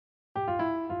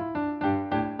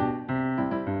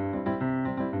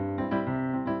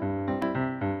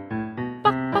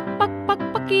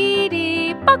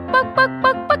buck buck buck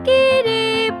buck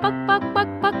buckity, buck buck buck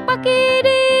buck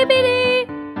buckity bitty.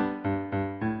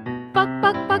 Buck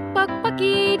buck buck buck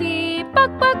buckity,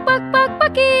 buck buck buck buck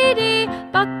buckity,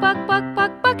 buck buck buck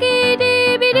buck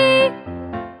buckity bitty.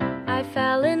 I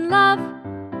fell in love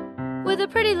with a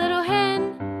pretty little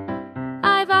hen.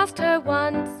 I've asked her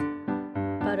once,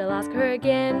 but I'll ask her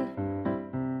again.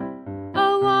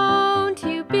 Oh, won't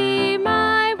you be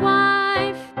my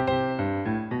wife?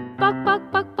 Buck,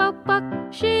 buck, buck, buck, buck,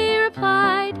 she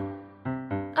replied.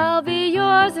 I'll be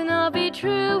yours and I'll be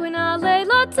true, and I'll lay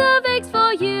lots of eggs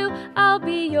for you. I'll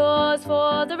be yours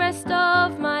for the rest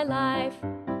of my life.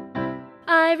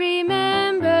 I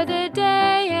remember the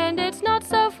day, and it's not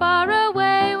so far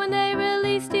away, when they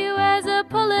released you as a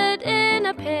pullet in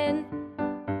a pen.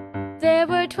 There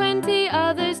were 20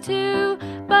 others too,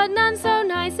 but none so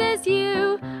nice as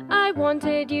you. I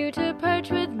wanted you to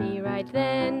perch with me right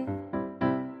then.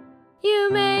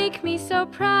 You make me so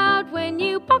proud when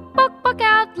you buck, buck, buck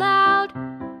out loud,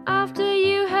 after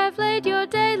you have laid your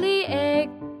daily egg.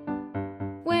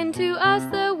 When to us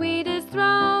the wheat is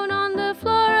thrown on the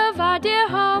floor of our dear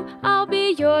home, I'll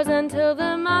be yours until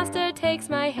the master takes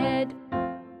my head.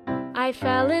 I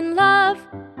fell in love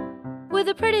with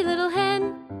a pretty little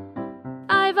hen.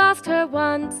 I've asked her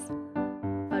once,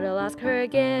 but I'll ask her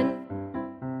again.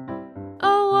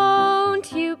 Oh,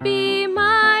 won't you be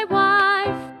my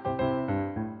wife?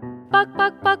 Buck,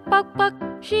 buck, buck, buck, buck,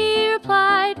 she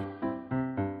replied.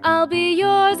 I'll be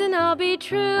yours and I'll be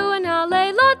true, and I'll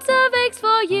lay lots of eggs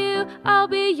for you. I'll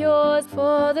be yours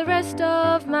for the rest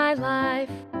of my life.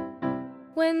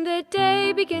 When the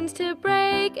day begins to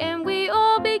break and we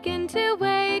all begin to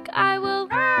wake, I will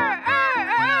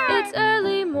It's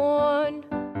early morn.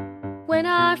 When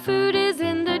our food is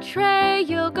in the tray,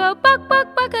 you'll go buck,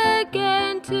 buck, buck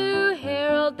again, to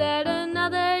herald that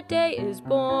another day is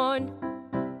born.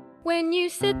 When you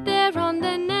sit there on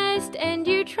the nest and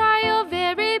you try your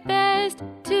very best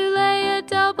to lay a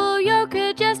double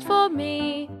yolker just for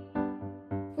me,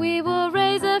 we will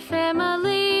raise a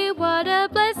family. What a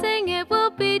blessing it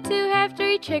will be to have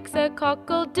 3 chicks, a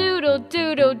cockle-doodle,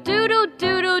 doodle, doodle,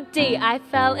 doodle dee. I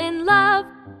fell in love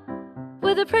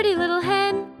with a pretty little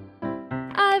hen.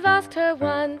 I've asked her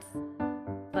once,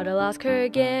 but I'll ask her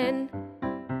again.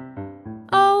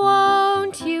 Oh,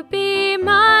 won't you be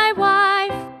my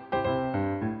wife?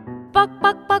 Buck,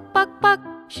 buck, buck, buck, buck,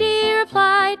 she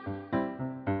replied.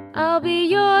 I'll be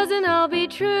yours and I'll be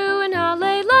true, and I'll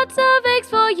lay lots of eggs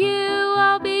for you.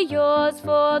 I'll be yours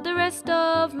for the rest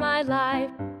of my life.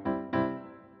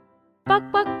 Buck,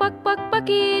 buck, buck, buck,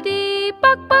 buckity,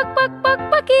 buck, buck, buck, buck,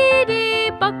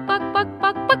 buckity, buck, buck, buck,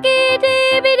 buck,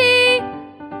 buckity bitty.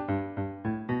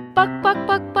 Buck, buck,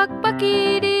 buck, buck,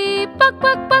 buckity, buck,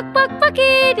 buck, buck, buck,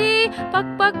 buckity, buck,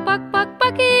 buck, buck,